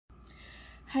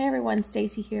Hi everyone,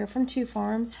 Stacy here from Two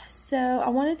Farms. So I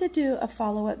wanted to do a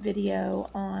follow-up video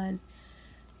on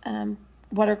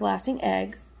water glassing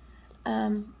eggs.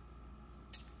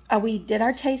 We did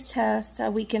our taste test a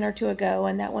weekend or two ago,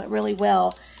 and that went really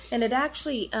well. And it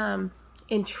actually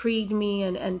intrigued me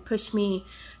and pushed me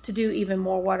to do even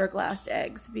more water glassed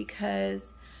eggs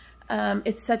because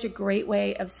it's such a great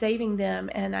way of saving them,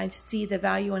 and I see the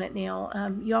value in it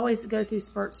now. You always go through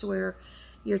spurts where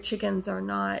your chickens are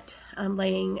not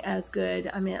laying as good.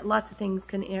 I mean, lots of things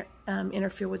can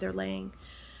interfere with their laying.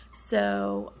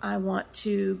 So I want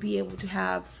to be able to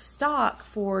have stock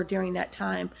for during that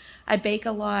time. I bake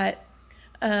a lot,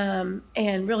 and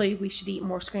really we should eat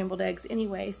more scrambled eggs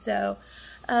anyway. So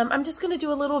I'm just going to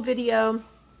do a little video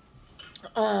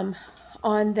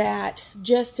on that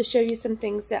just to show you some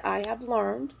things that I have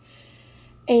learned.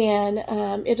 And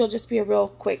it'll just be a real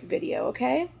quick video,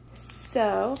 okay?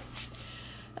 So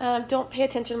don't pay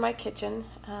attention to my kitchen.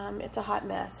 It's a hot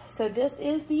mess. So this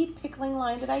is the pickling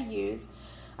line that I use.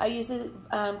 I usually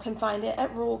can find it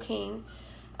at Rural King.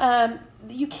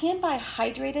 You can buy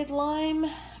hydrated lime,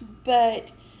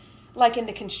 but like in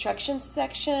the construction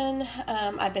section,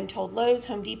 I've been told Lowe's,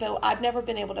 Home Depot, I've never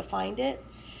been able to find it.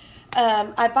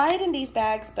 I buy it in these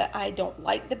bags, but I don't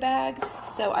like the bags,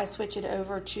 so I switch it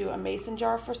over to a mason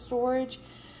jar for storage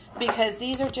because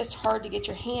these are just hard to get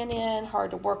your hand in,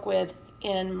 hard to work with,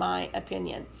 in my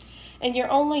opinion. And you're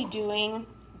only doing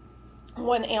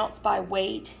 1 ounce by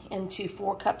weight into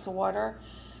 4 cups of water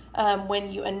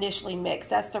when you initially mix.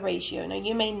 That's the ratio. Now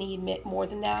you may need more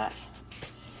than that.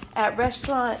 At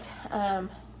Restaurant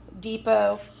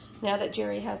Depot, now that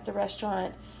Jerry has the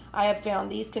restaurant, I have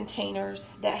found these containers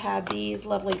that have these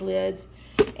lovely lids,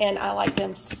 and I like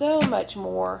them so much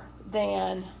more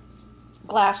than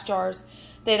glass jars.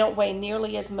 They don't weigh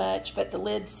nearly as much, but the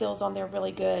lid seals on there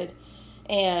really good,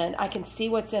 and I can see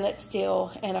what's in it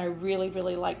still, and I really,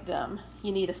 really like them.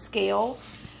 You need a scale.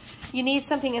 You need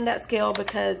something in that scale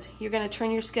because you're going to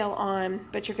turn your scale on,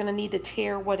 but you're going to need to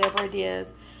tare whatever it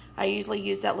is. I usually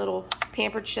use that little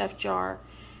Pampered Chef jar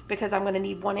because I'm going to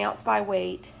need 1 ounce by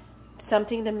weight,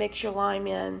 something to mix your lime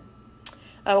in,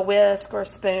 a whisk or a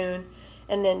spoon,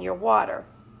 and then your water.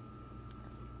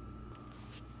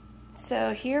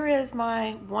 So here is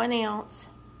my 1 ounce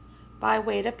by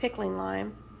weight of pickling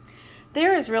lime.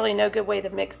 There is really no good way to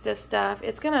mix this stuff.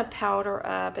 It's gonna powder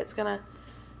up. It's gonna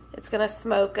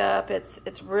smoke up.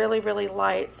 It's really, really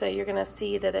light. So you're gonna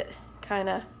see that it kind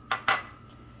of,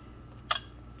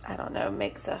 I don't know,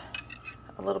 makes a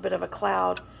little bit of a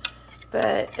cloud,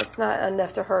 but it's not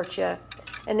enough to hurt you.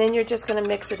 And then you're just gonna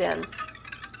mix it in.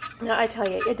 Now I tell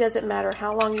you, it doesn't matter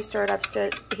how long you stir it. I've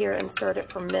stood here and stirred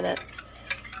it for minutes.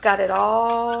 Got it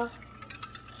all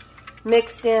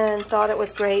mixed in, thought it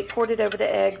was great, poured it over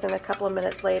the eggs, and a couple of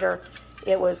minutes later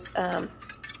it was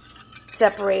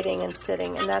separating and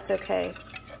sitting, and that's okay.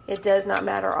 It does not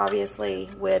matter. Obviously,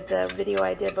 with the video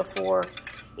I did before,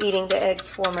 eating the eggs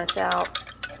 4 months out,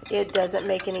 it doesn't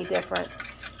make any difference.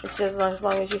 It's just as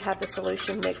long as you have the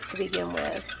solution mixed to begin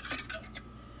with.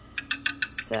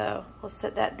 So we'll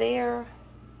set that there.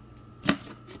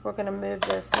 We're going to move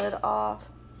this lid off,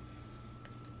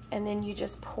 and then you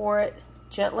just pour it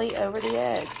gently over the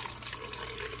eggs.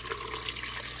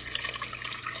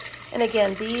 And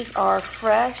again, these are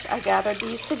fresh. I gathered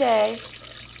these today.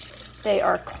 They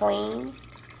are clean.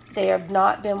 They have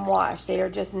not been washed. They are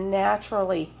just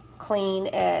naturally clean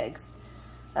eggs,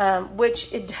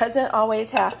 which it doesn't always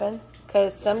happen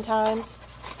because sometimes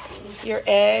your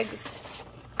eggs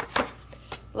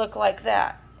look like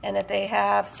that. And if they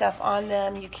have stuff on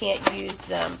them, you can't use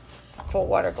them for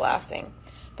water glassing.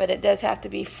 But it does have to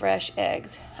be fresh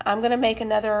eggs. I'm going to make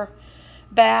another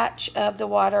batch of the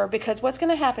water because what's going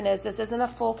to happen is this isn't a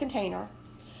full container,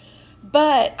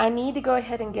 but I need to go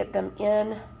ahead and get them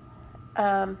in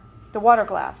the water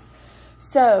glass.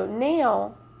 So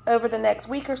now, over the next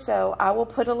week or so, I will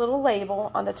put a little label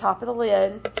on the top of the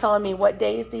lid telling me what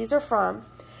days these are from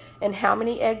and how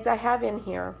many eggs I have in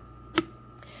here.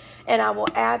 And I will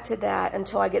add to that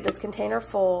until I get this container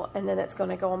full, and then it's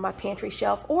going to go on my pantry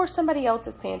shelf or somebody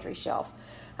else's pantry shelf.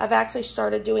 I've actually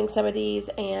started doing some of these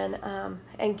and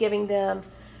giving them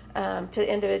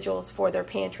to individuals for their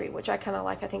pantry, which I kind of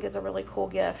like. I think is a really cool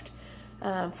gift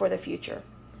for the future.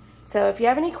 So if you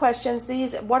have any questions,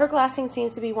 these water glassing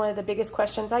seems to be one of the biggest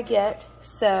questions I get,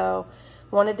 so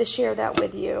wanted to share that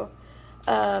with you.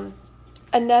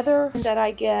 Another that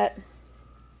I get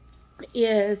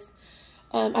is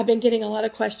I've been getting a lot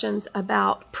of questions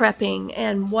about prepping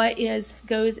and what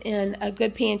goes in a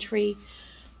good pantry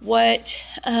what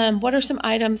are some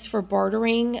items for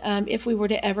bartering if we were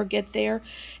to ever get there.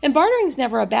 And bartering is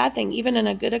never a bad thing, even in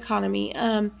a good economy.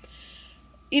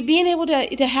 Being able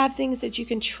to have things that you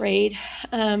can trade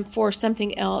for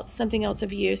something else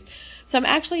of use. So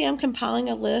I'm compiling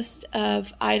a list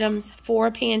of items for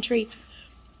a pantry.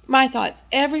 My thoughts,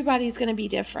 everybody's going to be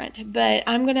different, but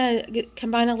I'm going to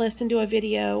combine a list and do a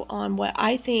video on what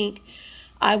I think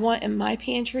I want in my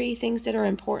pantry, things that are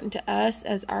important to us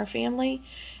as our family,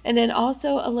 and then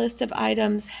also a list of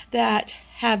items that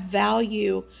have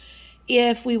value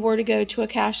if we were to go to a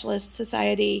cashless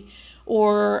society,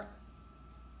 or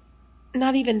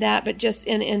not even that, but just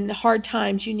in hard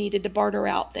times you needed to barter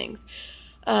out things.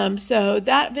 So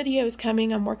that video is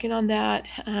coming. I'm working on that.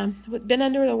 Been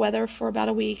under the weather for about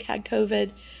a week, had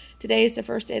COVID. Today is the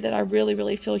first day that I really,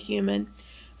 really feel human.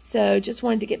 So just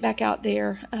wanted to get back out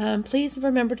there. Please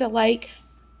remember to like,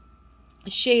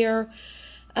 share,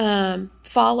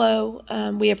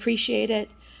 follow. We appreciate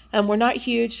it. We're not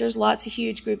huge. There's lots of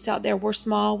huge groups out there. We're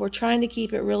small. We're trying to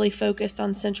keep it really focused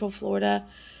on Central Florida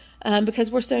because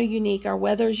we're so unique. Our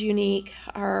weather's unique.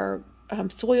 Our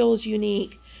soil's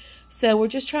unique. So we're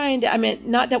just trying to,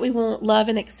 not that we won't love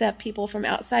and accept people from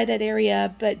outside that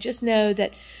area, but just know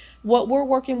that what we're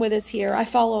working with is here. I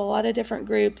follow a lot of different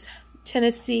groups,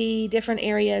 Tennessee, different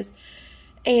areas,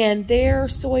 and their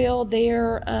soil,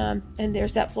 and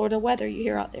there's that Florida weather you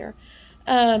hear out there.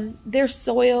 Their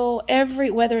soil,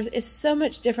 every weather is so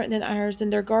much different than ours,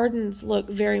 and their gardens look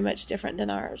very much different than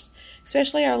ours,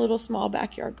 especially our little small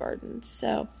backyard gardens.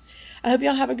 So I hope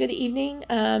y'all have a good evening.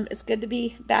 It's good to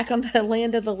be back on the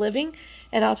land of the living,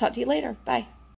 and I'll talk to you later. Bye.